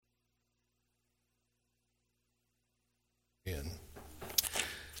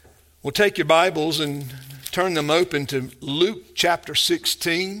Well, take your Bibles and turn them open to Luke chapter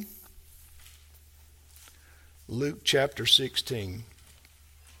 16. Luke chapter 16.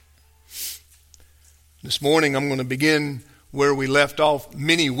 This morning I'm going to begin where we left off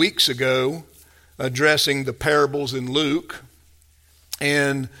many weeks ago, addressing the parables in Luke.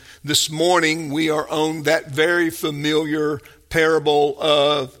 And this morning we are on that very familiar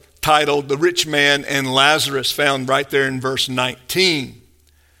parable titled The Rich Man and Lazarus, found right there in verse 19.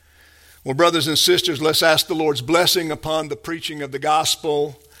 Well, brothers and sisters, let's ask the Lord's blessing upon the preaching of the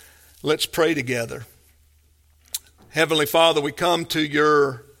gospel. Let's pray together. Heavenly Father, we come to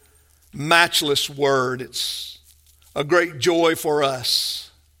your matchless word. It's a great joy for us,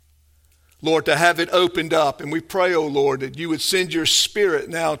 Lord, to have it opened up. And we pray, oh Lord, that you would send your Spirit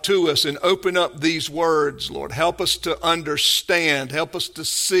now to us and open up these words, Lord. Help us to understand, help us to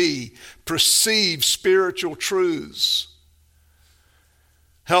see, perceive spiritual truths.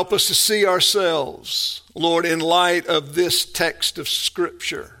 Help us to see ourselves, Lord, in light of this text of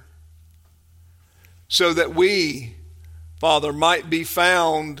Scripture, so that we, Father, might be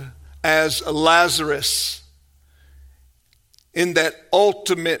found as Lazarus in that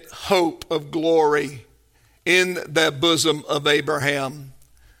ultimate hope of glory in the bosom of Abraham.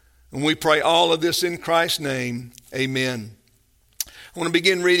 And we pray all of this in Christ's name. Amen. I want to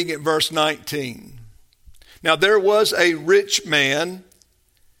begin reading at verse 19. Now there was a rich man,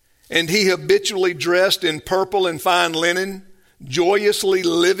 and he habitually dressed in purple and fine linen, joyously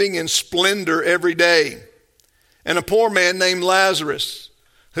living in splendor every day. And a poor man named Lazarus,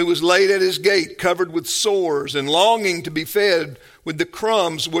 who was laid at his gate, covered with sores, and longing to be fed with the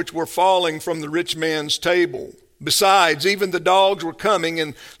crumbs which were falling from the rich man's table. Besides, even the dogs were coming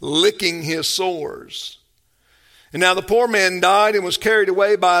and licking his sores. And now the poor man died and was carried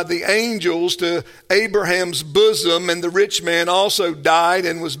away by the angels to Abraham's bosom, and the rich man also died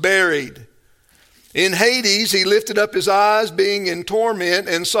and was buried. In Hades he lifted up his eyes, being in torment,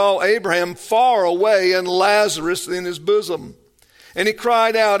 and saw Abraham far away and Lazarus in his bosom. And he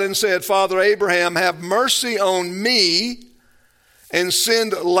cried out and said, Father Abraham, have mercy on me, and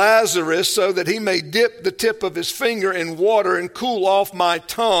send Lazarus so that he may dip the tip of his finger in water and cool off my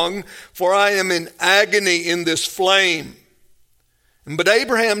tongue, for I am in agony in this flame. But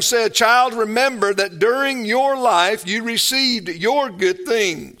Abraham said, Child, remember that during your life you received your good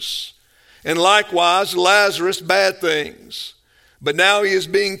things, and likewise Lazarus bad things. But now he is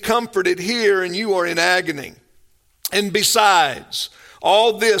being comforted here, and you are in agony. And besides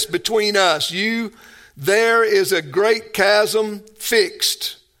all this between us, there is a great chasm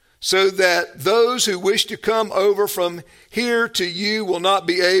fixed, so that those who wish to come over from here to you will not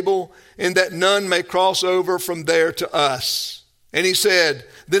be able, and that none may cross over from there to us. And he said,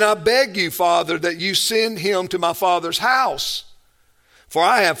 Then I beg you, Father, that you send him to my father's house. For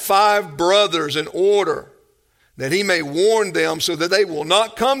I have 5 brothers, in order that he may warn them, so that they will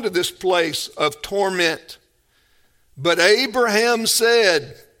not come to this place of torment. But Abraham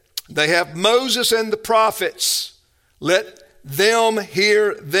said, They have Moses and the prophets. Let them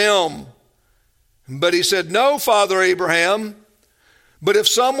hear them. But he said, No, Father Abraham, but if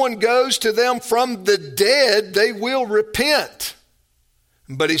someone goes to them from the dead, they will repent.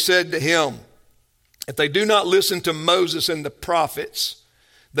 But he said to him, If they do not listen to Moses and the prophets,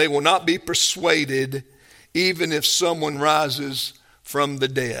 they will not be persuaded, even if someone rises from the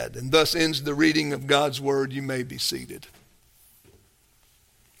dead. And thus ends the reading of God's word. You may be seated.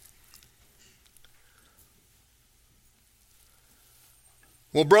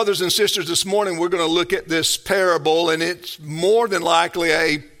 Well, brothers and sisters, this morning we're going to look at this parable, and it's more than likely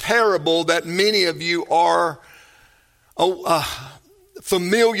a parable that many of you are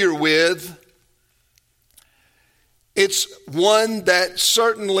familiar with. It's one that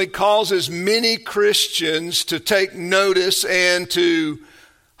certainly causes many Christians to take notice and to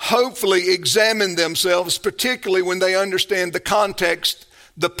hopefully examine themselves, particularly when they understand the context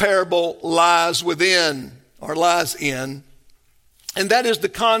the parable lies within or lies in. And that is the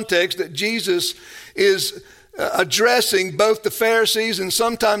context that Jesus is addressing both the Pharisees and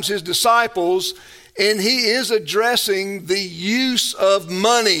sometimes his disciples, and he is addressing the use of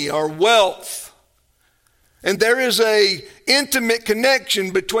money or wealth. And there is an intimate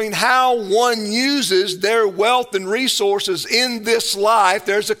connection between how one uses their wealth and resources in this life.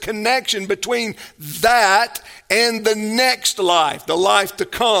 There's a connection between that and the next life, the life to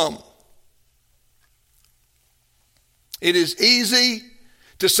come. It is easy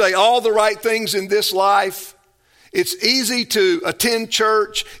to say all the right things in this life. It's easy to attend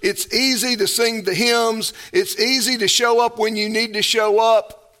church. It's easy to sing the hymns. It's easy to show up when you need to show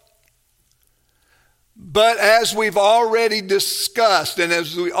up. But as we've already discussed and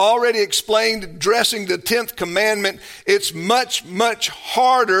as we already explained addressing the 10th commandment, it's much, much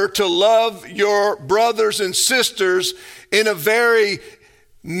harder to love your brothers and sisters in a very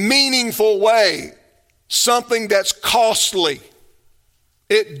meaningful way, something that's costly.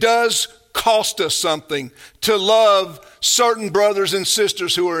 It does cost us something to love certain brothers and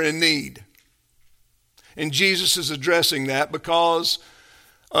sisters who are in need. And Jesus is addressing that because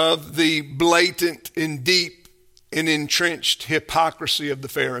of the blatant and deep and entrenched hypocrisy of the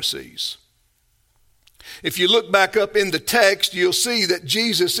Pharisees. If you look back up in the text, you'll see that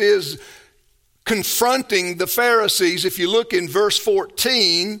Jesus is confronting the Pharisees. If you look in verse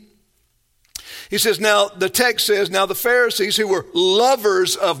 14, he says, now the text says, now the Pharisees who were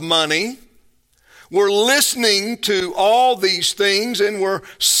lovers of money were listening to all these things and were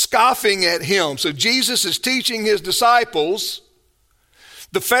scoffing at him. So Jesus is teaching his disciples.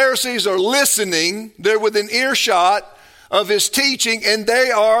 The Pharisees are listening. They're within earshot of his teaching, and they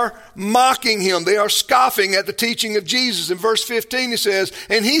are mocking him. They are scoffing at the teaching of Jesus. In verse 15 he says,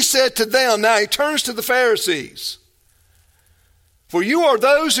 and he said to them, now he turns to the Pharisees, for you are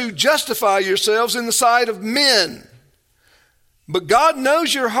those who justify yourselves in the sight of men, but God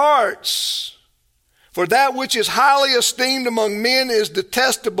knows your hearts. For that which is highly esteemed among men is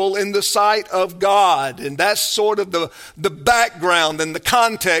detestable in the sight of God. And that's sort of the background and the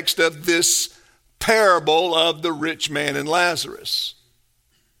context of this parable of the rich man and Lazarus.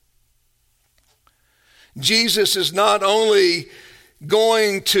 Jesus is not only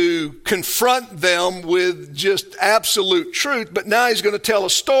going to confront them with just absolute truth, but now he's going to tell a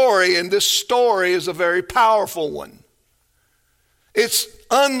story, and this story is a very powerful one. It's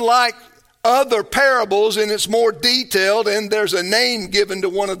unlike other parables, and it's more detailed, and there's a name given to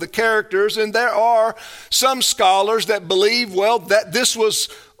one of the characters, and there are some scholars that believe, well, that this was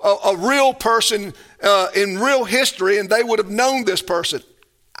a real person in real history, and they would have known this person.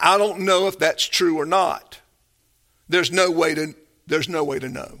 I don't know if that's true or not. There's no way to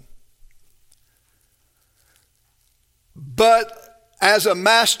know. But as a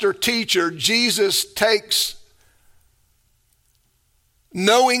master teacher, Jesus takes,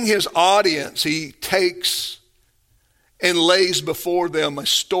 knowing his audience, he takes and lays before them a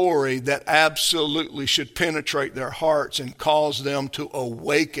story that absolutely should penetrate their hearts and cause them to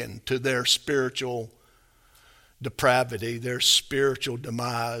awaken to their spiritual depravity, their spiritual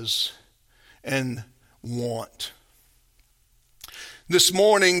demise and want. This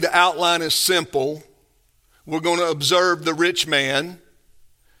morning, the outline is simple. We're going to observe the rich man,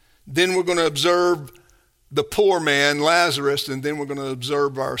 then we're going to observe the poor man, Lazarus, and then we're going to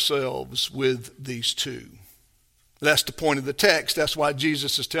observe ourselves with these two. That's the point of the text. That's why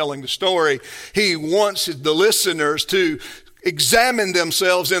Jesus is telling the story. He wants the listeners to examine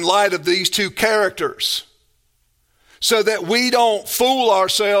themselves in light of these two characters, so that we don't fool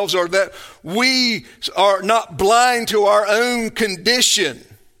ourselves, or that we are not blind to our own condition.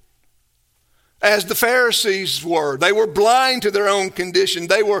 As the Pharisees were. They were blind to their own condition.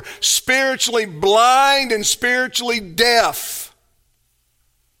 They were spiritually blind and spiritually deaf.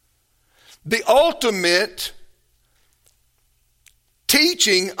 The ultimate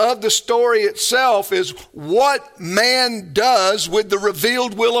teaching of the story itself is what man does with the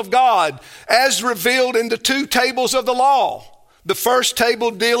revealed will of God, as revealed in the two tables of the law. The first table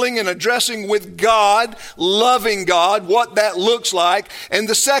dealing and addressing with God, loving God, what that looks like. And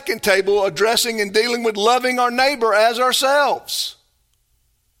the second table addressing and dealing with loving our neighbor as ourselves.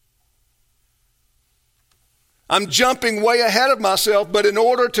 I'm jumping way ahead of myself, but in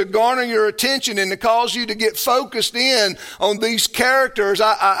order to garner your attention and to cause you to get focused in on these characters,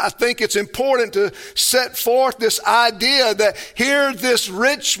 I think it's important to set forth this idea that here this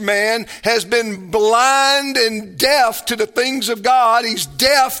rich man has been blind and deaf to the things of God. He's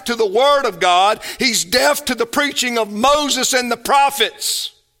deaf to the word of God. He's deaf to the preaching of Moses and the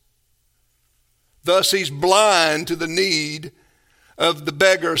prophets. Thus, he's blind to the need of the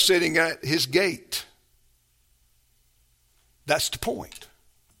beggar sitting at his gate. That's the point.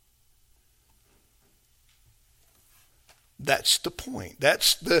 That's the point.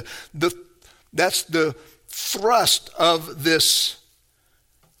 That's the thrust of this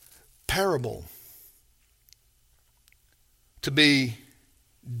parable. To be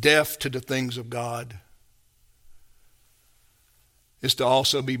deaf to the things of God is to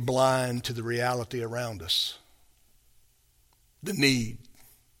also be blind to the reality around us. The need.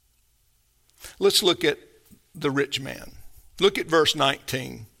 Let's look at the rich man. Look at verse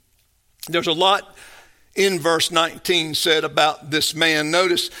 19. There's a lot in verse 19 said about this man.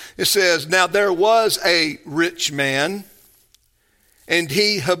 Notice it says, now there was a rich man, And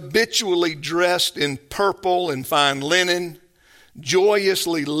he habitually dressed in purple and fine linen,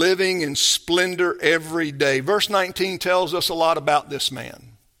 joyously living in splendor every day. Verse 19 tells us a lot about this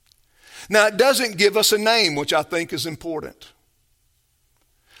man. Now, it doesn't give us a name, which I think is important.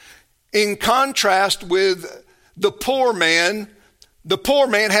 In contrast with the poor man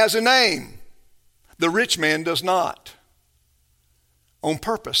has a name. The rich man does not. On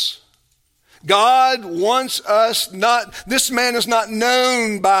purpose. God wants us not, this man is not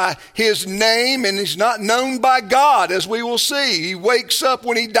known by his name, and he's not known by God, as we will see. He wakes up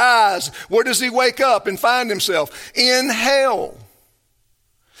when he dies. Where does he wake up and find himself? In hell.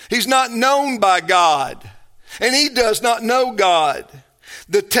 He's not known by God, and he does not know God.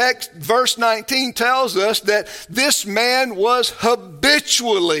 The text, verse 19, tells us that this man was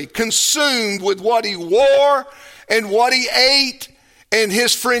habitually consumed with what he wore and what he ate and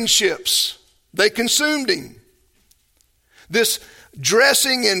his friendships. They consumed him. This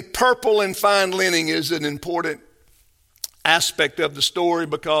dressing in purple and fine linen is an important aspect of the story,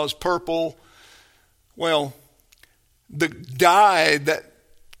 because purple, well, the dye that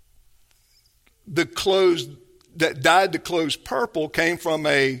dyed the clothes purple came from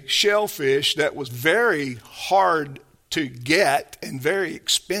a shellfish that was very hard to get and very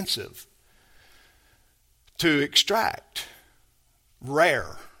expensive to extract.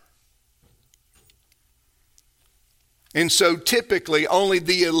 Rare. And so typically only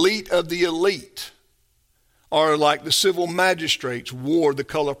the elite of the elite, or like the civil magistrates, wore the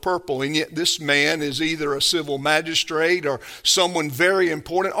color purple. And yet this man is either a civil magistrate or someone very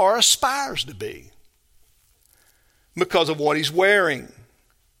important, or aspires to be, because of what he's wearing.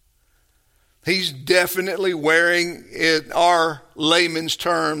 He's definitely wearing, in our layman's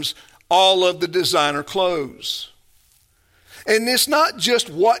terms, all of the designer clothes. And it's not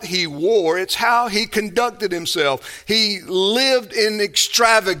just what he wore, it's how he conducted himself. He lived in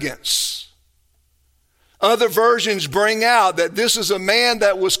extravagance. Other versions bring out that this is a man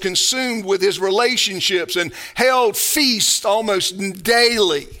that was consumed with his relationships and held feasts almost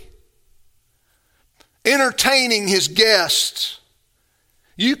daily, entertaining his guests.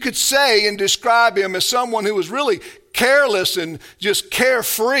 You could say and describe him as someone who was really careless and just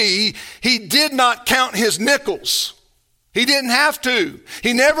carefree. He did not count his nickels. He didn't have to.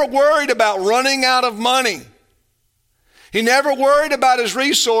 He never worried about running out of money. He never worried about his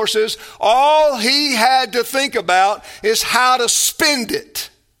resources. All he had to think about is how to spend it.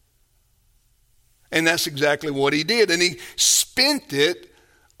 And that's exactly what he did. And he spent it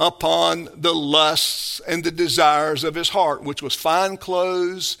upon the lusts and the desires of his heart, which was fine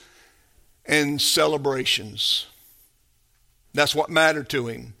clothes and celebrations. That's what mattered to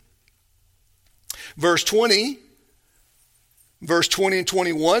him. Verse 20 and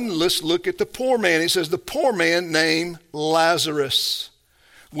 21, let's look at the poor man. He says, the poor man named Lazarus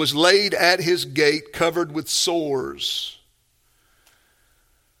was laid at his gate, covered with sores.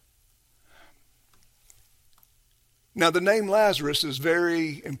 Now, the name Lazarus is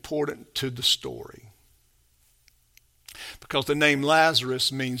very important to the story, because the name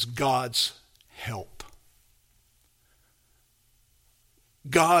Lazarus means God's help.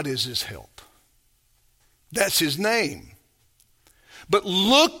 God is his help. That's his name. But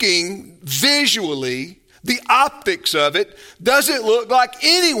looking visually, the optics of it doesn't look like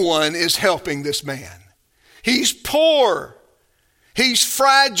anyone is helping this man. He's poor. He's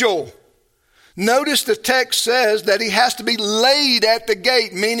fragile. Notice the text says that he has to be laid at the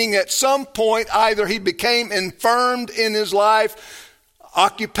gate, meaning at some point either he became infirmed in his life,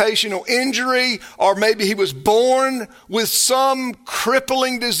 occupational injury, or maybe he was born with some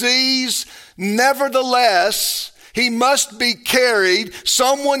crippling disease. Nevertheless, he must be carried.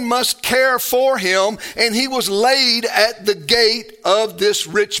 Someone must care for him. And he was laid at the gate of this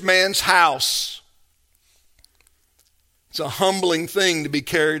rich man's house. It's a humbling thing to be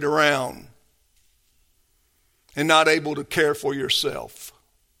carried around and not able to care for yourself.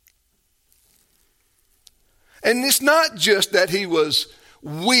 And it's not just that he was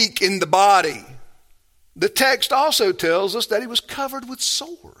weak in the body. The text also tells us that he was covered with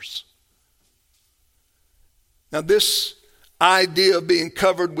sores. Now, this idea of being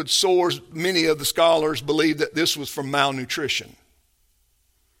covered with sores, many of the scholars believe that this was from malnutrition.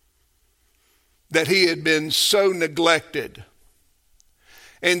 That he had been so neglected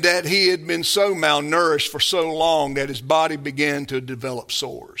and that he had been so malnourished for so long that his body began to develop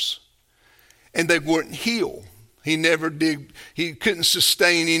sores. And they wouldn't heal. He couldn't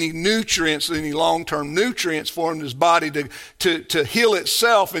sustain any nutrients, any long-term nutrients for his body to heal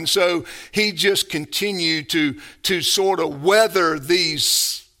itself. And so he just continued to sort of weather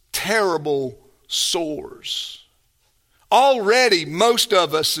these terrible sores. already most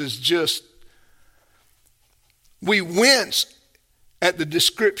of us is just, we wince at the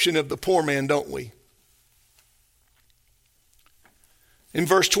description of the poor man, don't we? In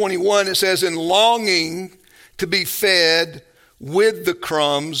verse 21 it says, "In longing to be fed with the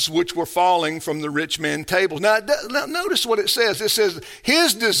crumbs which were falling from the rich man's table." Now notice what it says. It says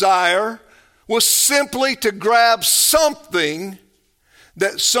his desire was simply to grab something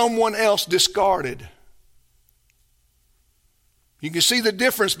that someone else discarded. You can see the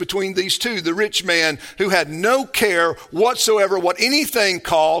difference between these two. The rich man who had no care whatsoever what anything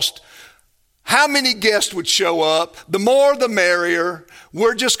cost, how many guests would show up, the more the merrier.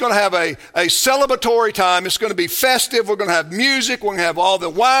 We're just going to have a celebratory time. It's going to be festive. We're going to have music. We're going to have all the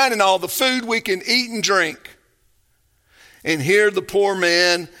wine and all the food we can eat and drink. And here the poor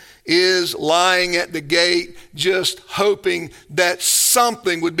man is lying at the gate just hoping that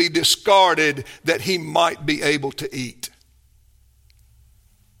something would be discarded that he might be able to eat.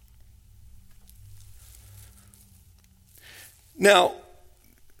 Now,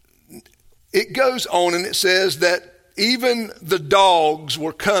 it goes on and it says that even the dogs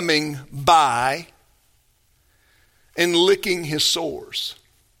were coming by and licking his sores.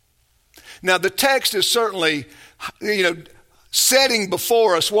 Now, the text is certainly, setting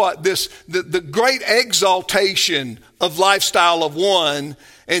before us what? The great exaltation of lifestyle of one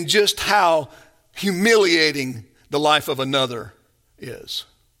and just how humiliating the life of another is.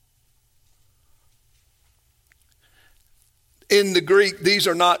 In the Greek, these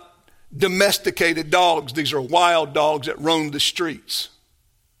are not domesticated dogs. These are wild dogs that roam the streets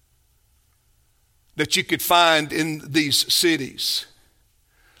that you could find in these cities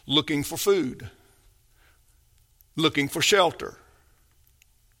looking for food, looking for shelter.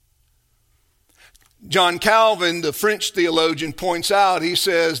 John Calvin, the French theologian, points out, he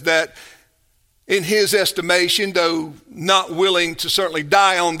says that in his estimation, though not willing to certainly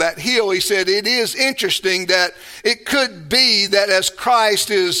die on that hill, he said it is interesting that it could be that as Christ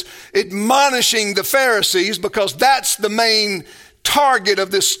is admonishing the Pharisees, because that's the main target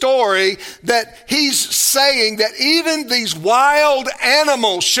of this story, that he's saying that even these wild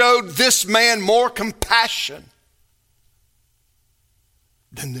animals showed this man more compassion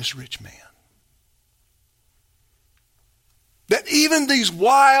than this rich man. That even these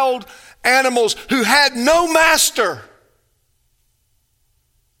wild animals who had no master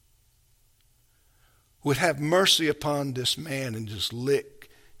would have mercy upon this man and just lick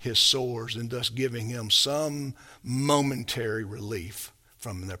his sores and thus giving him some momentary relief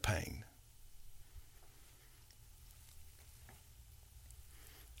from their pain.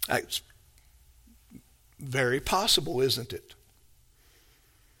 It's very possible, isn't it?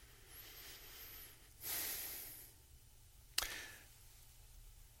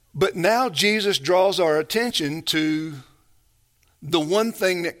 But now Jesus draws our attention to the one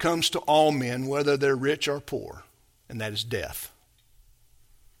thing that comes to all men, whether they're rich or poor, and that is death.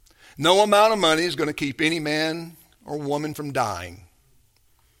 No amount of money is going to keep any man or woman from dying.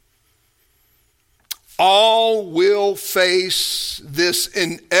 All will face this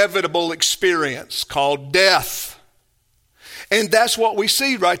inevitable experience called death. And that's what we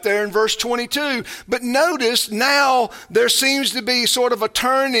see right there in verse 22. But notice now there seems to be sort of a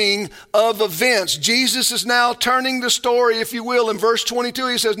turning of events. Jesus is now turning the story, if you will. In verse 22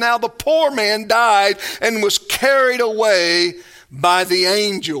 he says, "Now the poor man died and was carried away by the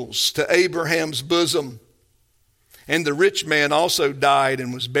angels to Abraham's bosom. And the rich man also died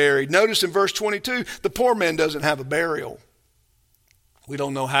and was buried." Notice in verse 22, the poor man doesn't have a burial. We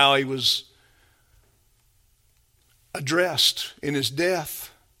don't know how he was addressed in his death.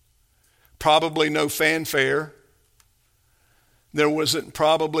 Probably no fanfare. There wasn't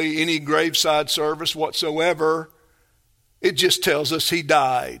probably any graveside service whatsoever. It just tells us he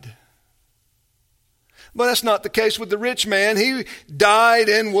died. But that's not the case with the rich man. He died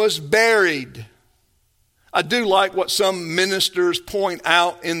and was buried. I do like what some ministers point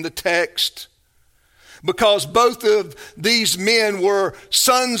out in the text, because both of these men were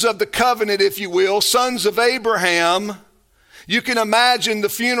sons of the covenant, if you will, sons of Abraham. You can imagine the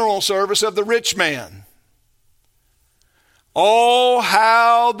funeral service of the rich man. Oh,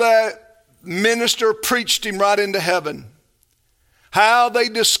 how that minister preached him right into heaven. How they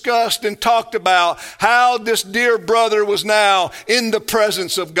discussed and talked about how this dear brother was now in the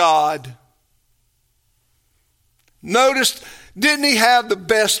presence of God. Notice, didn't he have the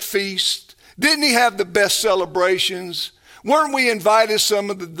best feast? Didn't he have the best celebrations? Weren't we invited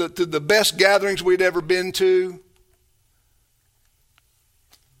to the best gatherings we'd ever been to?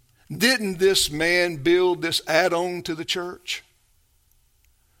 Didn't this man build this add-on to the church?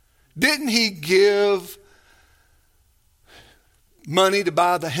 Didn't he give money to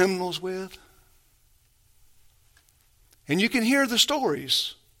buy the hymnals with. And you can hear the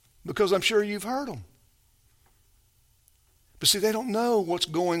stories because I'm sure you've heard them. But see, they don't know what's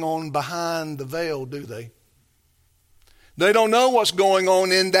going on behind the veil, do they? They don't know what's going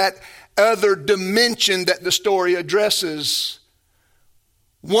on in that other dimension that the story addresses.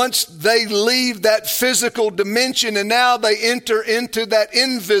 Once they leave that physical dimension and now they enter into that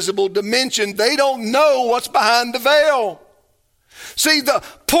invisible dimension, they don't know what's behind the veil. See, the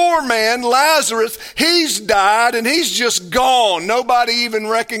poor man, Lazarus, he's died and he's just gone. Nobody even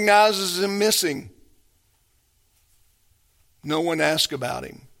recognizes him missing. No one asks about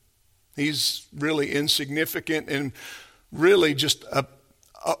him. He's really insignificant and really just a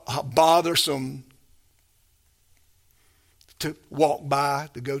bothersome to walk by,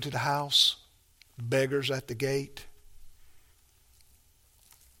 to go to the house. Beggars at the gate.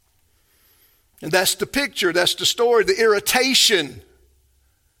 And that's the picture, that's the story, the irritation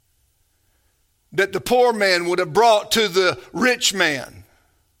that the poor man would have brought to the rich man.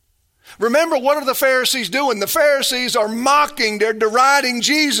 Remember, what are the Pharisees doing? The Pharisees are mocking, they're deriding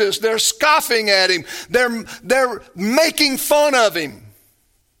Jesus, they're scoffing at him, they're making fun of him.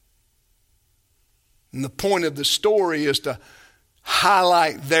 And the point of the story is to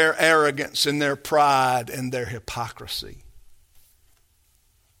highlight their arrogance and their pride and their hypocrisy.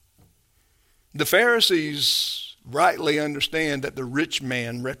 The Pharisees rightly understand that the rich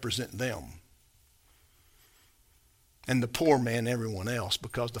man represents them and the poor man everyone else,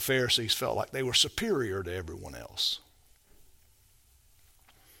 because the Pharisees felt like they were superior to everyone else.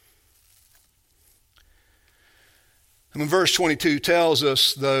 And verse 22 tells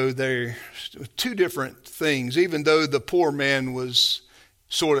us, though, there are two different things. Even though the poor man was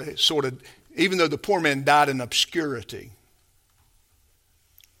even though the poor man died in obscurity,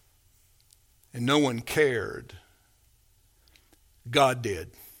 and no one cared, God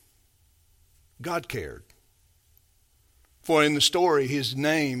did. God cared. For in the story, his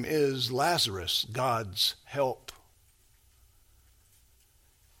name is Lazarus, God's help.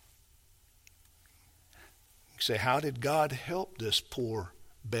 You say, how did God help this poor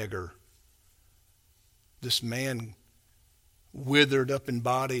beggar? This man withered up in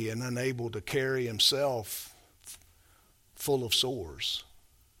body and unable to carry himself, full of sores.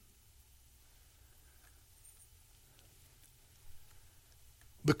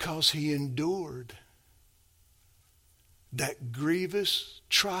 Because he endured that grievous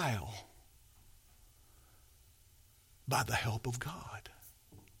trial by the help of God.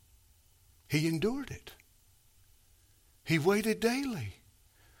 He endured it. He waited daily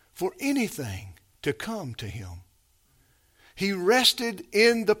for anything to come to him. He rested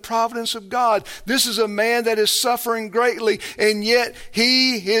in the providence of God. This is a man that is suffering greatly, and yet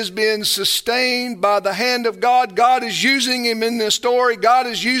he has been sustained by the hand of God. God is using him in this story. God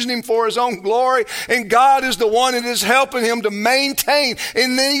is using him for his own glory, and God is the one that is helping him to maintain,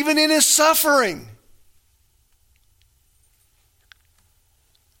 and even in his suffering.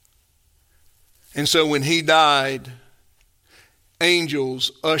 And so when he died,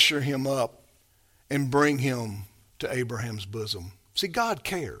 angels usher him up and bring him to Abraham's bosom. See, God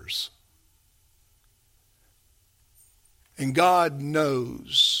cares. And God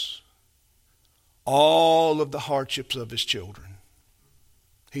knows all of the hardships of his children.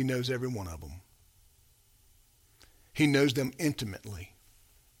 He knows every one of them. He knows them intimately.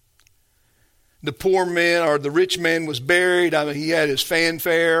 The poor man, or the rich man, was buried. He had his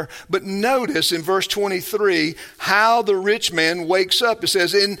fanfare. But notice in verse 23 how the rich man wakes up. It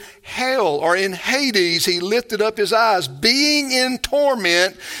says, in hell, or in Hades, he lifted up his eyes, being in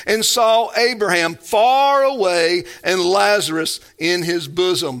torment, and saw Abraham far away and Lazarus in his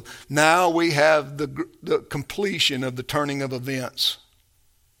bosom. Now we have the completion of the turning of events.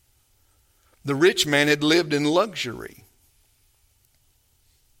 The rich man had lived in luxury,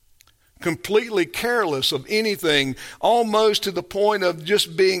 completely careless of anything, almost to the point of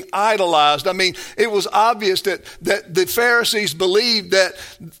just being idolized. I mean, it was obvious that the Pharisees believed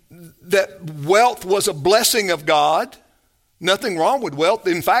that wealth was a blessing of God. Nothing wrong with wealth.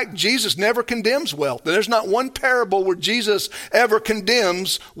 In fact, Jesus never condemns wealth. There's not one parable where Jesus ever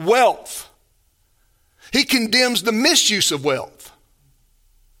condemns wealth. He condemns the misuse of wealth.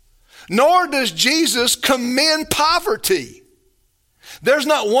 Nor does Jesus commend poverty. There's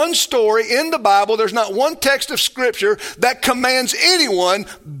not one story in the Bible, there's not one text of Scripture that commands anyone,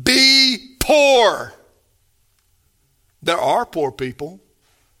 be poor. There are poor people,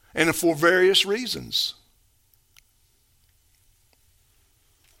 and for various reasons.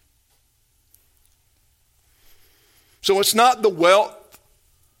 So it's not the wealth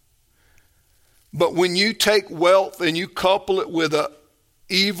But when you take wealth and you couple it with an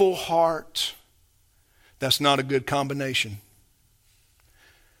evil heart, that's not a good combination.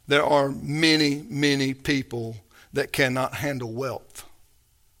 There are many, many people that cannot handle wealth.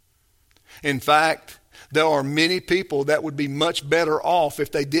 In fact, there are many people that would be much better off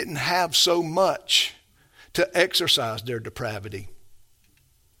if they didn't have so much to exercise their depravity.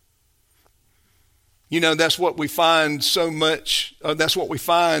 You know, that's what we find so much, that's what we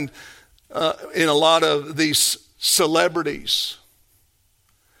find in a lot of these celebrities.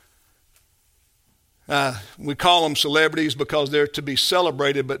 We call them celebrities because they're to be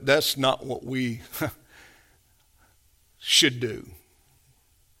celebrated, but that's not what we should do.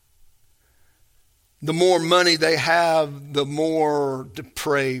 The more money they have, the more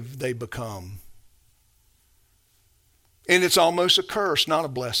depraved they become. And it's almost a curse, not a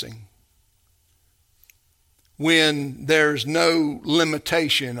blessing, when there's no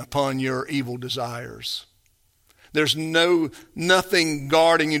limitation upon your evil desires. There's nothing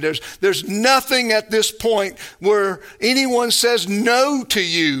guarding you. There's nothing at this point where anyone says no to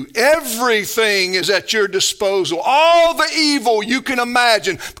you. Everything is at your disposal. All the evil you can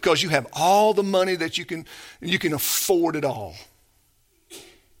imagine because you have all the money that you can afford it all.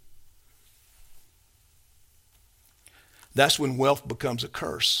 That's when wealth becomes a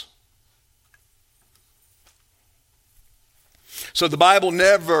curse. So the Bible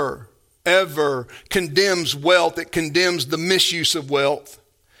never ever condemns wealth. It condemns the misuse of wealth.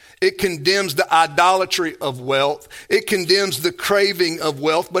 It condemns the idolatry of wealth. It condemns the craving of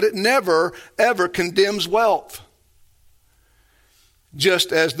wealth, but it never ever condemns wealth.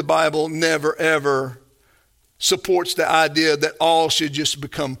 Just as the Bible never ever supports the idea that all should just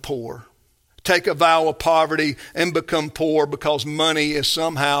become poor. Take a vow of poverty and become poor because money is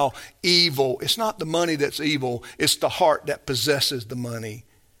somehow evil. It's not the money that's evil. It's the heart that possesses the money.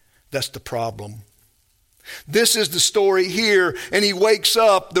 That's the problem. This is the story here. And he wakes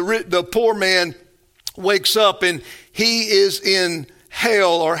up, the poor man wakes up and he is in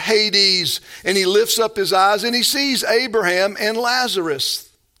hell or Hades. And he lifts up his eyes and he sees Abraham and Lazarus.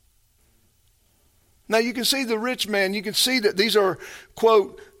 Now you can see the rich man. You can see that these are,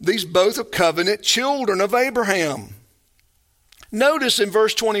 quote, these both are covenant children of Abraham. Notice in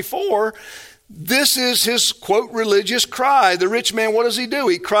verse 24, this is his, quote, religious cry. The rich man, what does he do?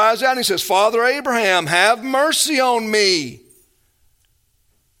 He cries out and he says, Father Abraham, have mercy on me.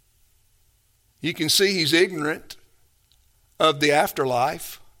 You can see he's ignorant of the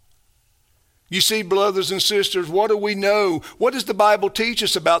afterlife. You see, brothers and sisters, what do we know? What does the Bible teach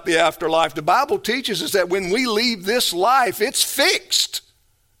us about the afterlife? The Bible teaches us that when we leave this life, it's fixed.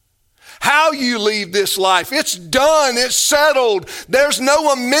 How you leave this life, it's done, it's settled. There's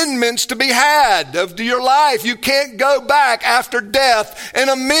no amendments to be had of your life. You can't go back after death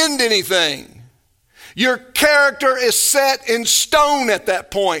and amend anything. Your character is set in stone at that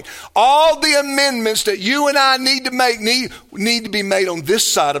point. All the amendments that you and I need to make need to be made on this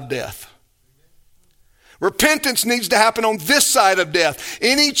side of death. Repentance needs to happen on this side of death.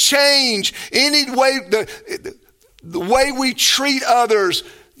 Any change, any way, the way we treat others,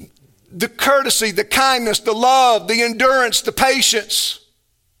 the courtesy, the kindness, the love, the endurance, the patience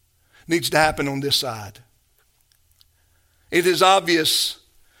needs to happen on this side. It is obvious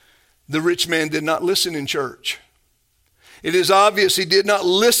the rich man did not listen in church. It is obvious he did not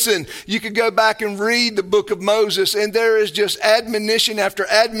listen. You could go back and read the book of Moses and there is just admonition after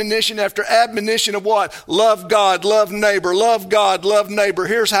admonition after admonition of what? Love God, love neighbor, love God, love neighbor.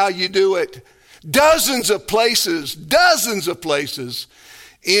 Here's how you do it. Dozens of places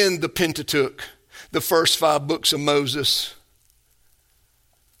in the Pentateuch, the first 5 books of Moses.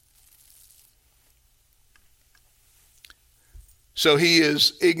 So he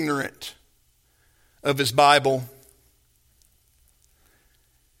is ignorant of his Bible.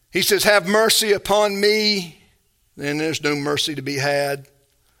 He says, have mercy upon me. And there's no mercy to be had.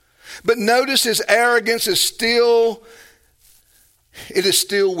 But notice his arrogance is still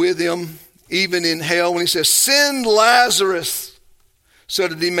with him, even in hell, when he says, send Lazarus so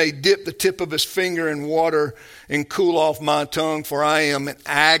that he may dip the tip of his finger in water and cool off my tongue, for I am in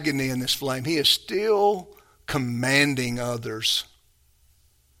agony in this flame. He is still commanding others.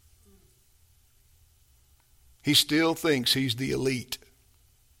 He still thinks he's the elite.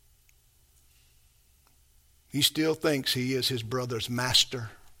 He still thinks he is his brother's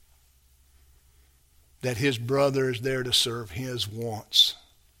master, that his brother is there to serve his wants.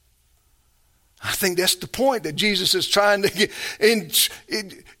 I think that's the point that Jesus is trying to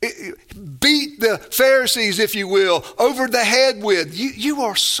beat the Pharisees, if you will, over the head with. You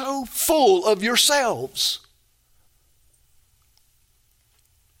are so full of yourselves.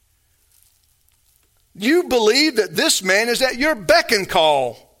 You believe that this man is at your beck and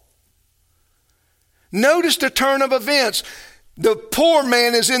call. Notice the turn of events. The poor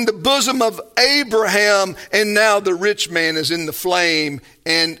man is in the bosom of Abraham, and now the rich man is in the flame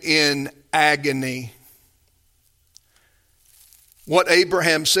and in agony. What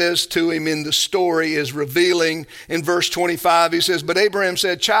Abraham says to him in the story is revealing. In verse 25, he says, "But Abraham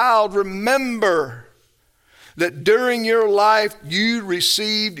said, 'Child, remember that during your life you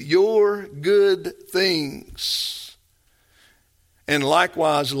received your good things, and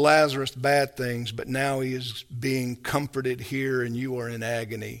likewise Lazarus bad things, but now he is being comforted here and you are in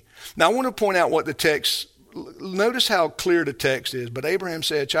agony.'" Now I want to point out what the text, notice how clear the text is. But Abraham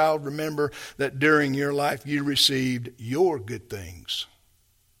said, "Child, remember that during your life you received your good things."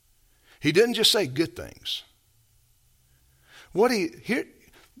 He didn't just say good things.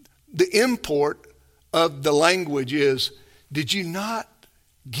 The import of the language is, did you not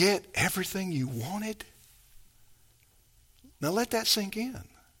get everything you wanted? Now let that sink in.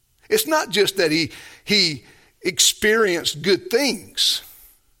 It's not just that he experienced good things.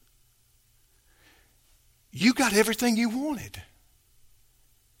 You got everything you wanted.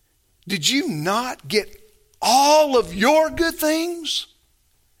 Did you not get all of your good things?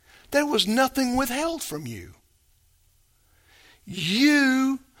 There was nothing withheld from you.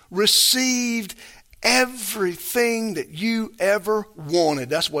 You received everything that you ever wanted.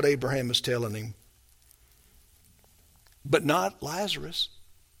 That's what Abraham is telling him. But not Lazarus.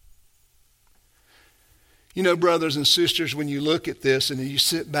 You know, brothers and sisters, when you look at this and you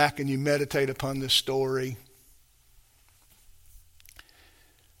sit back and you meditate upon this story,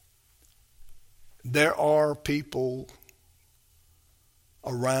 there are people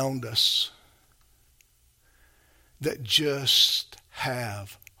around us that just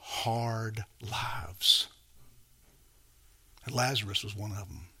have hard lives. And Lazarus was one of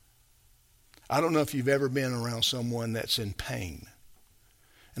them. I don't know if you've ever been around someone that's in pain.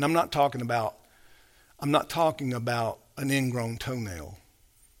 And I'm not talking about an ingrown toenail.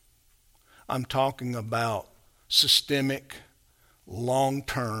 I'm talking about systemic,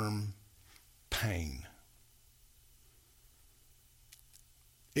 long-term pain.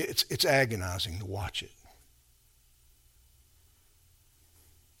 It's agonizing to watch it.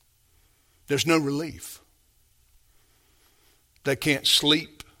 There's no relief. They can't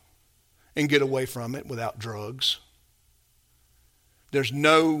sleep and get away from it without drugs. There's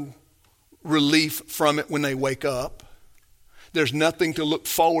no relief from it when they wake up. There's nothing to look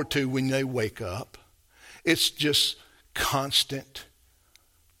forward to when they wake up. It's just constant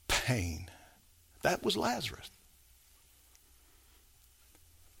pain. That was Lazarus.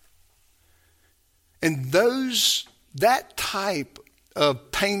 And that type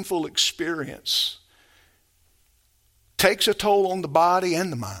of painful experience takes a toll on the body and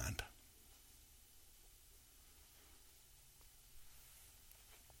the mind.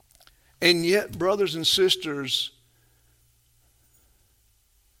 And yet, brothers and sisters,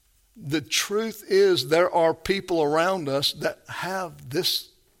 the truth is there are people around us that have this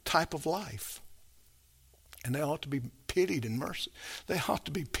type of life. And they ought to be pitied and mercy. They ought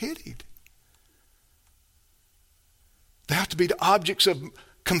to be pitied. They ought to be the objects of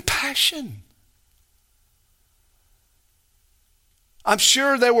compassion. I'm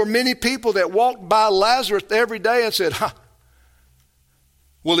sure there were many people that walked by Lazarus every day and said,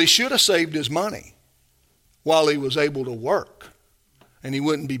 well, he should have saved his money while he was able to work, and he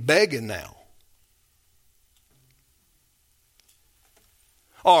wouldn't be begging now.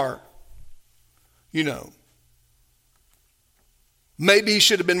 Or, maybe he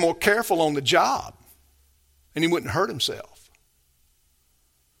should have been more careful on the job, and he wouldn't hurt himself.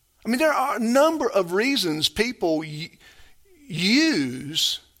 I mean, there are a number of reasons people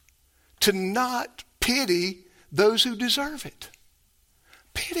use to not pity those who deserve it.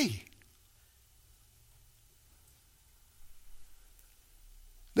 Pity.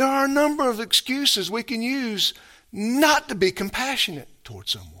 There are a number of excuses we can use not to be compassionate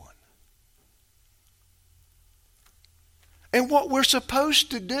towards someone. And what we're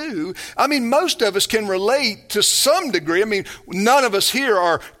supposed to do, most of us can relate to some degree. None of us here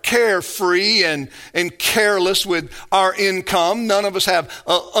are carefree and careless with our income. None of us have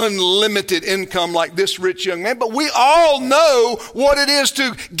unlimited income like this rich young man. But we all know what it is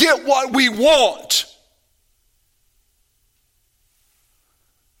to get what we want.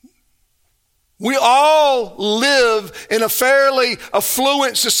 We all live in a fairly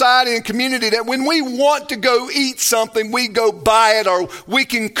affluent society and community that when we want to go eat something, we go buy it, or we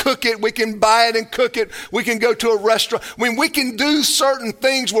can cook it, we can buy it and cook it, we can go to a restaurant. We can do certain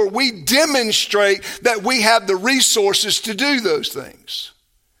things where we demonstrate that we have the resources to do those things.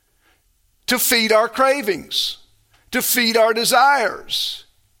 to feed our cravings, to feed our desires.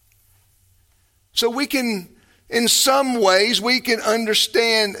 So we can, in some ways, we can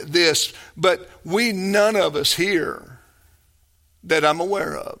understand this, but none of us here that I'm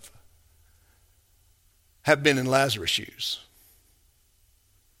aware of have been in Lazarus' shoes.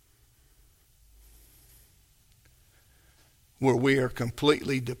 Where we are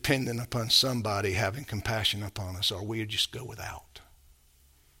completely dependent upon somebody having compassion upon us, or we just go without.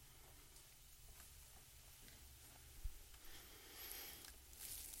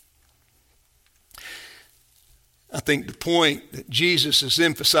 I think the point that Jesus is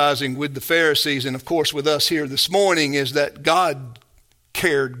emphasizing with the Pharisees, and of course with us here this morning, is that God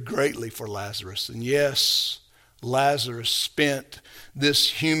cared greatly for Lazarus. And yes, Lazarus spent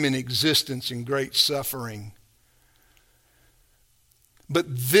this human existence in great suffering. But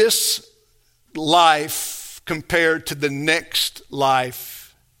this life compared to the next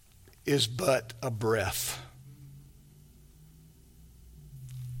life is but a breath.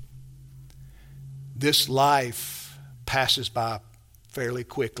 This life passes by fairly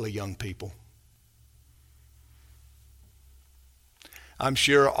quickly, young people. I'm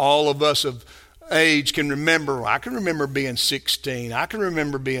sure all of us of age can remember. I can remember being 16. I can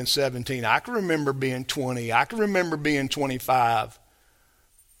remember being 17. I can remember being 20. I can remember being 25.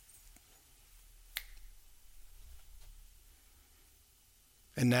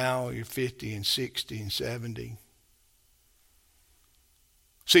 And now you're 50 and 60 and 70.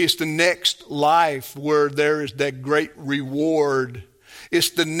 See, it's the next life where there is that great reward. It's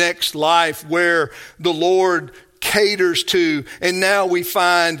the next life where the Lord caters to. And now we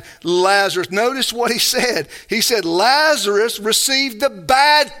find Lazarus. Notice what he said. He said, Lazarus received the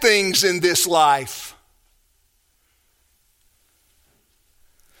bad things in this life.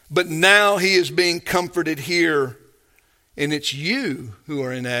 But now he is being comforted here. And it's you who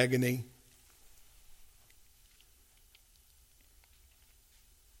are in agony.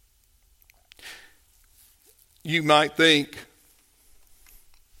 You might think,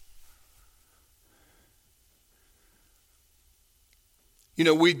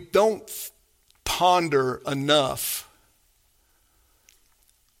 we don't ponder enough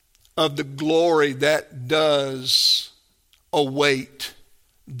of the glory that does await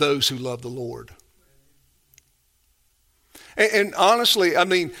those who love the Lord. And honestly,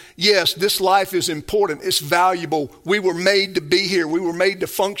 yes, this life is important. It's valuable. We were made to be here. We were made to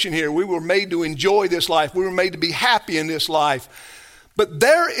function here. We were made to enjoy this life. We were made to be happy in this life. But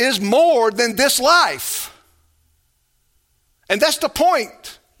there is more than this life. And that's the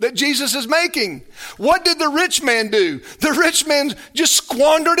point that Jesus is making. What did the rich man do? The rich man just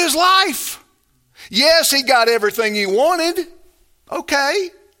squandered his life. Yes, he got everything he wanted.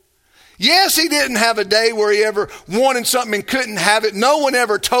 Okay. Yes, he didn't have a day where he ever wanted something and couldn't have it. No one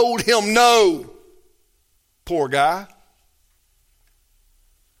ever told him no. Poor guy.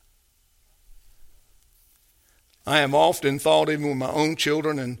 I have often thought, even with my own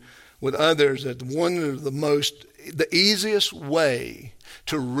children and with others, that one of the easiest way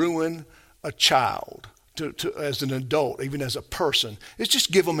to ruin a child, as an adult, even as a person, is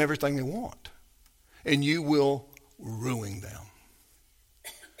just give them everything they want. And you will ruin them.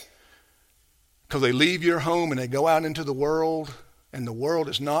 Because they leave your home and they go out into the world, and the world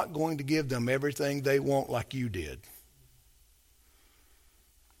is not going to give them everything they want like you did.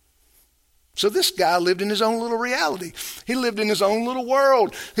 So this guy lived in his own little reality. He lived in his own little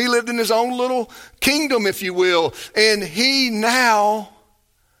world. He lived in his own little kingdom, if you will. And he now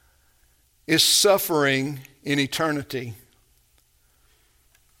is suffering in eternity.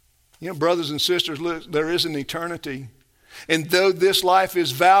 Brothers and sisters, look, there is an eternity. And though this life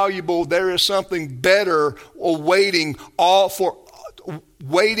is valuable, there is something better waiting on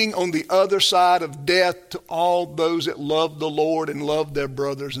the other side of death to all those that love the Lord and love their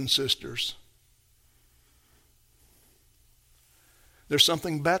brothers and sisters. There's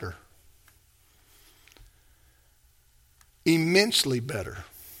something better. Immensely better.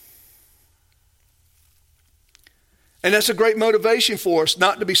 And that's a great motivation for us,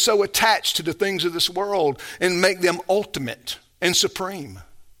 not to be so attached to the things of this world and make them ultimate and supreme.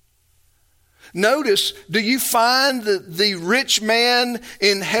 Notice, do you find the rich man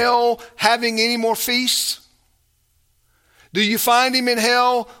in hell having any more feasts? Do you find him in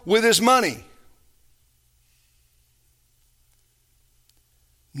hell with his money?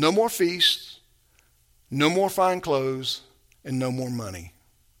 No more feasts, no more fine clothes, and no more money.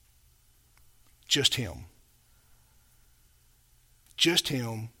 Just him. Just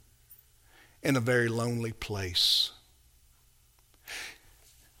him in a very lonely place.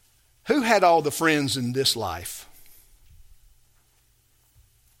 Who had all the friends in this life?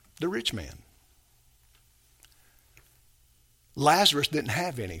 the rich man. Lazarus didn't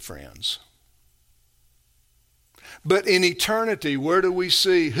have any friends. But in eternity, where do we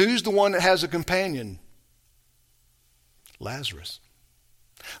see? Who's the one that has a companion? Lazarus.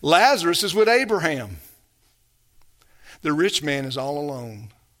 Lazarus is with Abraham. The rich man is all alone.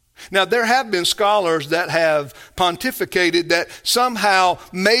 Now, there have been scholars that have pontificated that somehow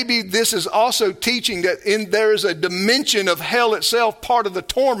maybe this is also teaching that there is a dimension of hell itself. Part of the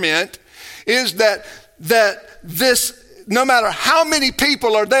torment is that this, no matter how many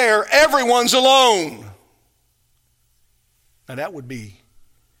people are there, everyone's alone. Now, that would be,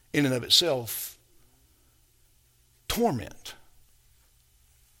 in and of itself, torment.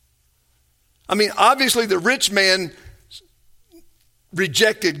 I mean, obviously the rich man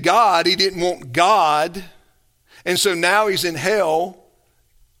rejected God. He didn't want God. And so now he's in hell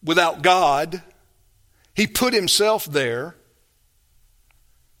without God. He put himself there.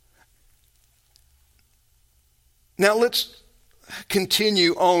 Now let's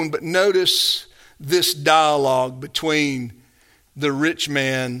continue on, but notice this dialogue between the rich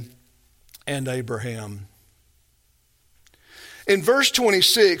man and Abraham. In verse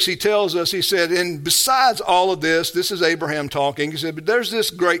 26, he tells us, he said, and besides all of this is Abraham talking, he said, but there's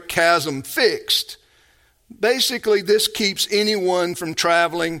this great chasm fixed. Basically, this keeps anyone from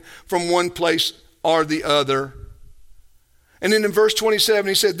traveling from one place or the other. And then in verse 27,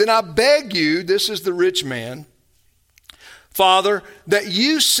 he said, then I beg you, this is the rich man, Father, that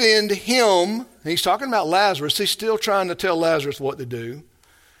you send him, he's talking about Lazarus, he's still trying to tell Lazarus what to do.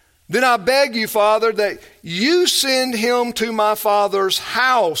 Then I beg you, Father, that you send him to my father's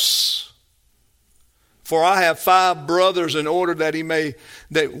house. For I have 5 brothers, in order that he may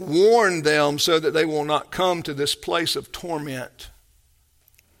warn them so that they will not come to this place of torment.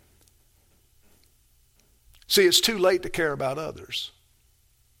 See, it's too late to care about others.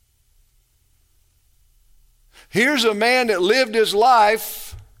 Here's a man that lived his life.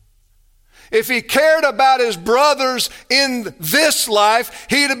 If he cared about his brothers in this life,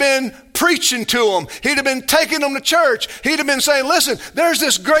 he'd have been preaching to them. He'd have been taking them to church. He'd have been saying, listen, there's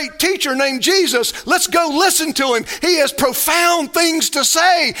this great teacher named Jesus. Let's go listen to him. He has profound things to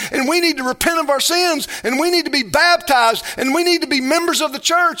say, and we need to repent of our sins, and we need to be baptized, and we need to be members of the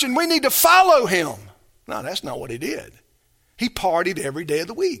church, and we need to follow him. No, that's not what he did. He partied every day of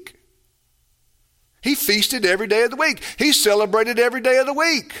the week. He feasted every day of the week. He celebrated every day of the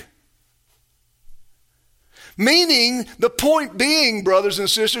week. Meaning, the point being, brothers and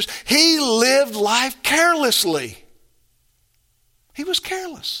sisters, he lived life carelessly. He was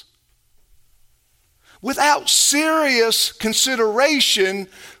careless. Without serious consideration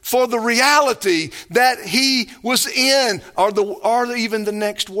for the reality that he was in, or even the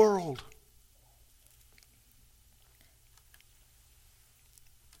next world.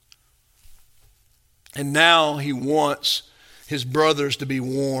 And now he wants his brothers to be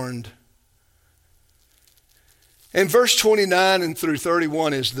warned. And verse 29 and through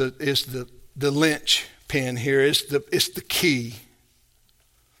 31 is the linchpin here. It's the key.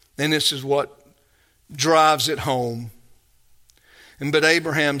 And this is what drives it home. But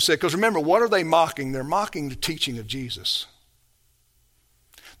Abraham said, because remember, what are they mocking? They're mocking the teaching of Jesus.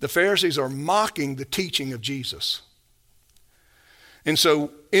 The Pharisees are mocking the teaching of Jesus. And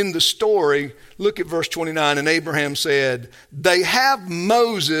so in the story, look at verse 29. And Abraham said, they have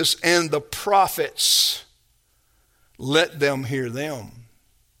Moses and the prophets. Let them hear them.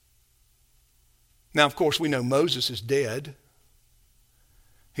 Now, of course, we know Moses is dead.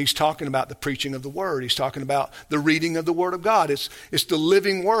 He's talking about the preaching of the word. He's talking about the reading of the word of God. It's the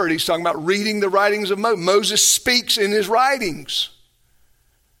living word. He's talking about reading the writings of Moses. Moses speaks in his writings.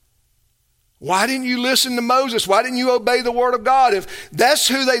 Why didn't you listen to Moses? Why didn't you obey the word of God? If that's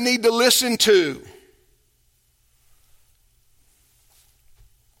who they need to listen to.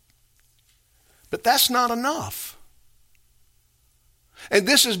 But that's not enough. And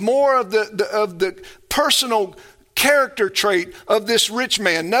this is more of the personal character trait of this rich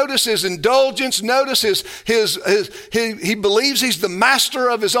man. Notice his indulgence. Notice he believes he's the master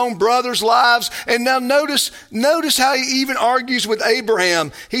of his own brothers' lives. And now notice how he even argues with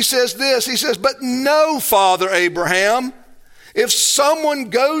Abraham. He says this. He says, but no, Father Abraham, if someone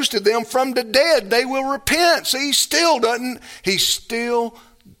goes to them from the dead, they will repent. See, he still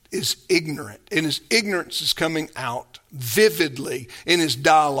is ignorant, and his ignorance is coming out vividly in his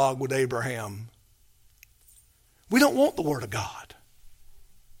dialogue with Abraham. We don't want the word of God.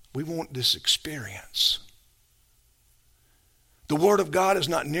 We want this experience. The word of God is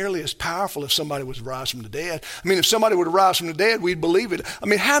not nearly as powerful if somebody was raised from the dead. I mean, if somebody would rise from the dead, we'd believe it. I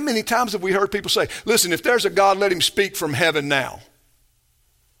mean, how many times have we heard people say, listen, if there's a God, let him speak from heaven now.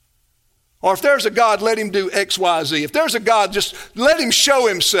 Or if there's a God, let him do X, Y, Z. If there's a God, just let him show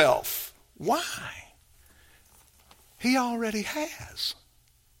himself. Why? He already has.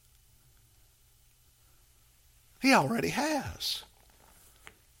 He already has.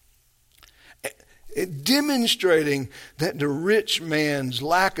 Demonstrating that the rich man's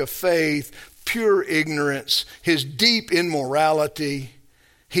lack of faith, pure ignorance, his deep immorality,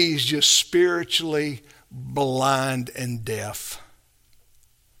 he's just spiritually blind and deaf.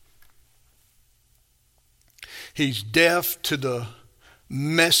 He's deaf to the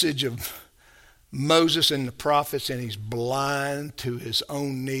message of Moses and the prophets, and he's blind to his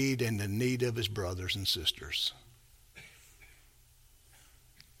own need and the need of his brothers and sisters.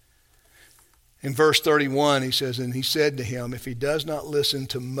 In verse 31, he says, and he said to him, if he does not listen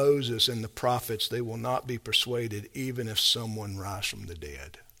to Moses and the prophets, they will not be persuaded, even if someone rise from the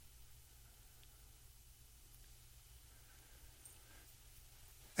dead.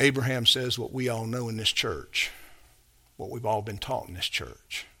 Abraham says what we all know in this church, what we've all been taught in this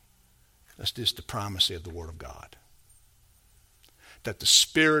church. That's just the primacy of the Word of God. That the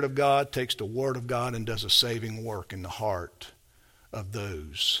Spirit of God takes the Word of God and does a saving work in the heart of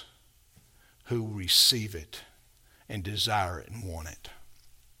those who receive it and desire it and want it.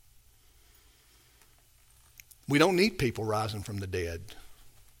 We don't need people rising from the dead.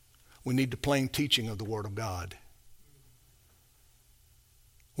 We need the plain teaching of the Word of God.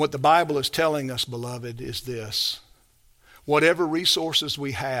 What the Bible is telling us, beloved, is this. Whatever resources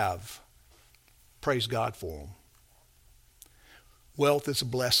we have, praise God for them. Wealth is a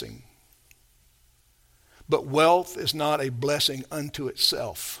blessing. But wealth is not a blessing unto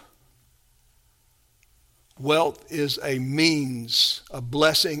itself. Wealth is a means, a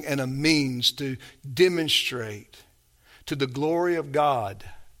blessing and a means to demonstrate to the glory of God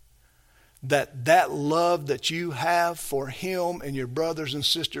that love that you have for him and your brothers and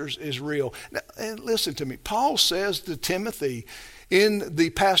sisters is real. Now, and listen to me. Paul says to Timothy in the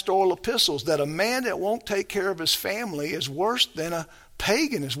pastoral epistles that a man that won't take care of his family is worse than a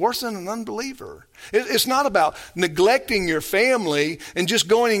pagan, is worse than an unbeliever. It's not about neglecting your family and just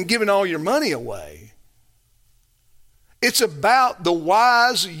going and giving all your money away. It's about the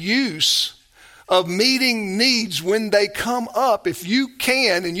wise use of meeting needs when they come up. If you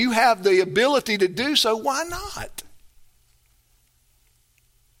can and you have the ability to do so, why not?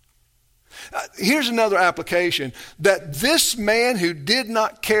 Here's another application, that this man who did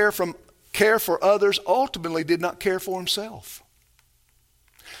not care for others ultimately did not care for himself.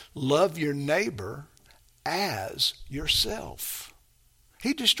 Love your neighbor as yourself.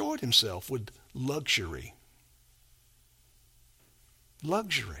 He destroyed himself with luxury.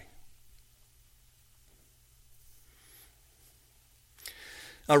 Luxury.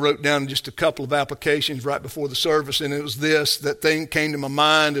 I wrote down just a couple of applications right before the service, and it was this. That thing came to my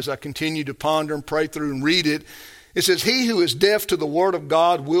mind as I continued to ponder and pray through and read it. It says, he who is deaf to the word of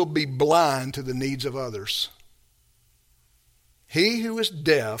God will be blind to the needs of others. He who is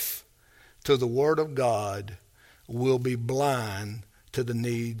deaf to the word of God will be blind to the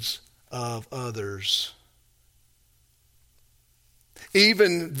needs of others.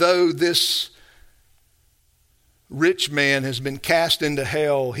 Even though this rich man has been cast into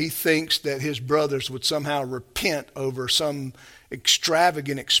hell, he thinks that his brothers would somehow repent over some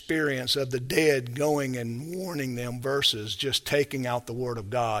extravagant experience of the dead going and warning them versus just taking out the Word of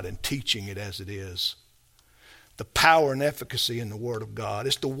God and teaching it as it is. The power and efficacy in the Word of God.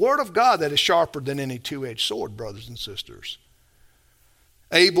 It's the Word of God that is sharper than any two-edged sword, brothers and sisters.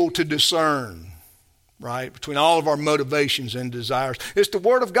 Able to discern, right, between all of our motivations and desires. It's the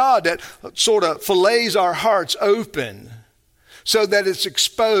Word of God that sort of fillets our hearts open so that it's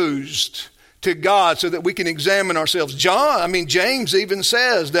exposed to God so that we can examine ourselves. James even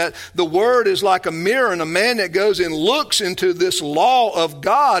says that the Word is like a mirror, and a man that goes and looks into this law of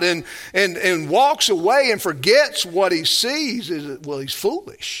God and walks away and forgets what he sees, he's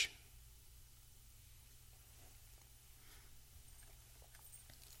foolish.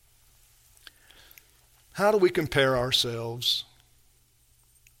 How do we compare ourselves?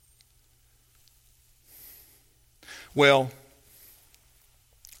 Well,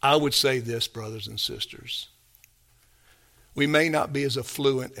 I would say this, brothers and sisters. We may not be as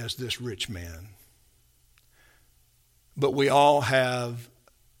affluent as this rich man, but we all have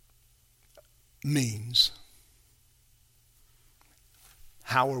means.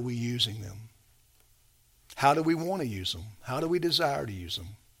 How are we using them? How do we want to use them? How do we desire to use them?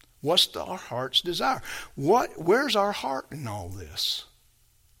 What's our heart's desire? Where's our heart in all this?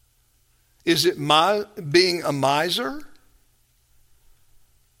 Is it being a miser?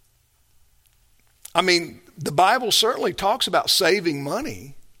 The Bible certainly talks about saving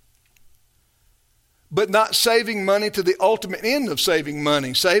money. but not saving money to the ultimate end of saving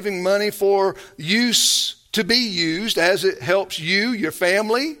money for use to be used as it helps you, your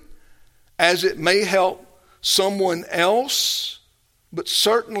family, as it may help someone else, but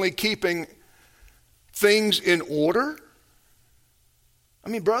certainly keeping things in order. I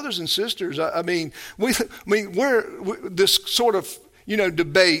mean, brothers and sisters, we're this sort of,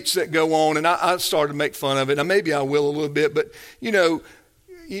 debates that go on, and I started to make fun of it. Now, maybe I will a little bit, but,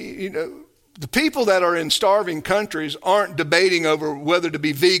 the people that are in starving countries aren't debating over whether to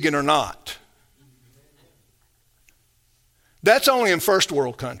be vegan or not. That's only in first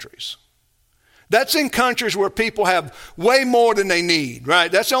world countries. That's in countries where people have way more than they need, right?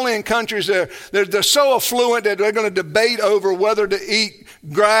 That's only in countries that they're so affluent that they're going to debate over whether to eat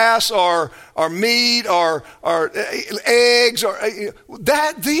grass or meat or eggs or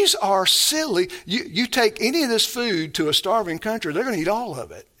that. These are silly. You take any of this food to a starving country, they're going to eat all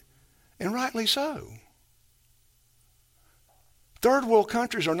of it, and rightly so. Third world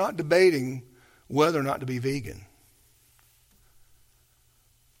countries are not debating whether or not to be vegan.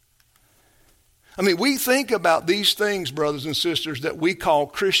 I mean, we think about these things, brothers and sisters, that we call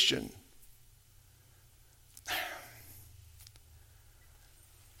Christian.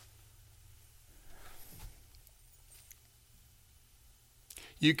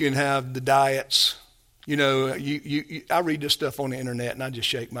 You can have the diets. I read this stuff on the internet and I just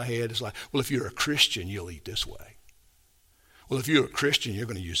shake my head. It's like, well, if you're a Christian, you'll eat this way. Well, if you're a Christian, you're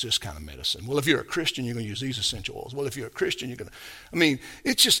going to use this kind of medicine. Well, if you're a Christian, you're going to use these essential oils. Well, if you're a Christian, you're going to...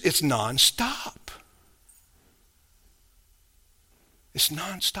 it's nonstop. It's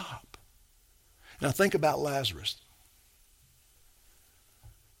nonstop. Now think about Lazarus.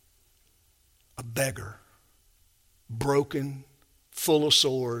 A beggar, broken, full of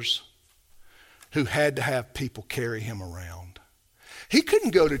sores, who had to have people carry him around. He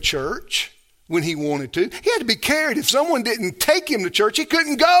couldn't go to church when he wanted to. He had to be carried. If someone didn't take him to church, he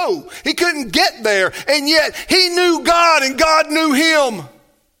couldn't go. He couldn't get there. And yet he knew God and God knew him.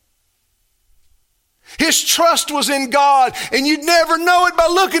 His trust was in God, and you'd never know it by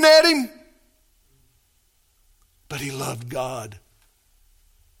looking at him. But he loved God.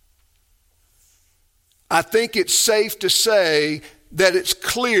 I think it's safe to say that it's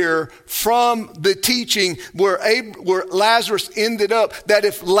clear from the teaching where Lazarus ended up, that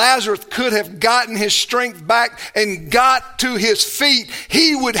if Lazarus could have gotten his strength back and got to his feet,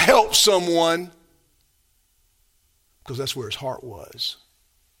 he would help someone, because that's where his heart was.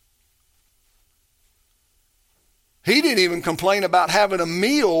 He didn't even complain about having a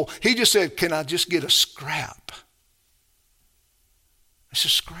meal. He just said, can I just get a scrap? It's a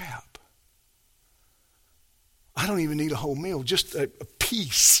scrap. I don't even need a whole meal, just a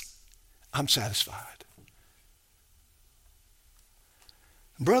piece. I'm satisfied.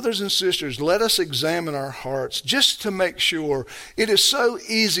 Brothers and sisters, let us examine our hearts just to make sure. It is so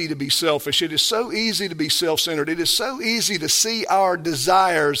easy to be selfish. It is so easy to be self-centered. It is so easy to see our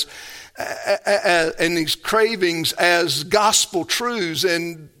desires and these cravings as gospel truths,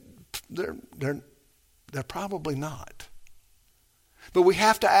 and they're probably not. But we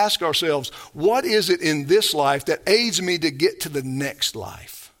have to ask ourselves, what is it in this life that aids me to get to the next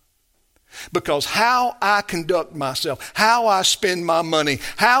life? Because how I conduct myself, how I spend my money,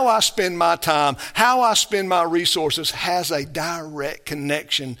 how I spend my time, how I spend my resources has a direct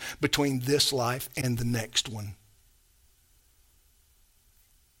connection between this life and the next one.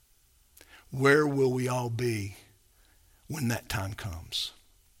 Where will we all be when that time comes?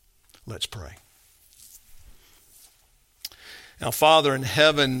 Let's pray. Now, Father in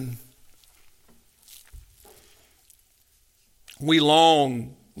heaven, we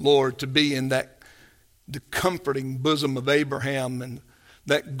long, Lord, to be in the comforting bosom of Abraham and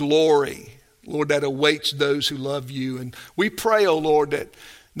that glory, Lord, that awaits those who love you. And we pray, oh Lord,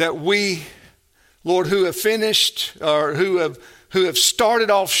 that we, Lord, who have finished or who have started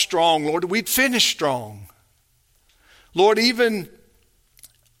off strong, Lord, we'd finish strong. Lord, even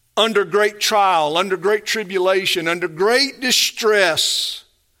under great trial, under great tribulation, under great distress,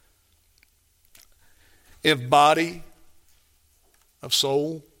 of body, of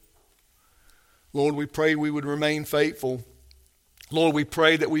soul, Lord, we pray we would remain faithful. Lord, we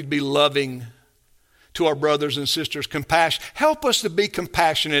pray that we'd be loving to our brothers and sisters, compassion. Help us to be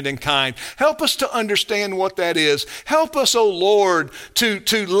compassionate and kind. Help us to understand what that is. Help us, oh Lord,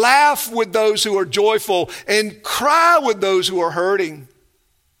 to laugh with those who are joyful and cry with those who are hurting.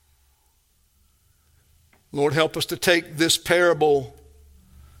 Lord, help us to take this parable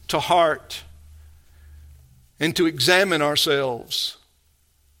to heart and to examine ourselves.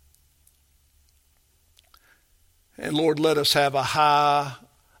 And Lord, let us have a high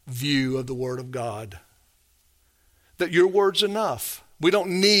view of the Word of God. That your word's enough. We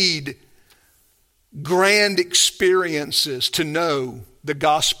don't need grand experiences to know the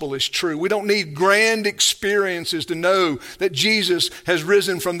gospel is true. We don't need grand experiences to know that Jesus has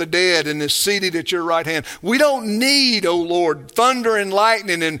risen from the dead and is seated at your right hand. We don't need, oh Lord, thunder and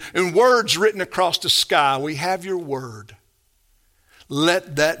lightning and words written across the sky. We have your word.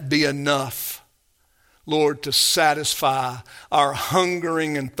 Let that be enough, Lord, to satisfy our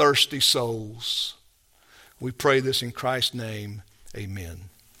hungering and thirsty souls. We pray this in Christ's name. Amen.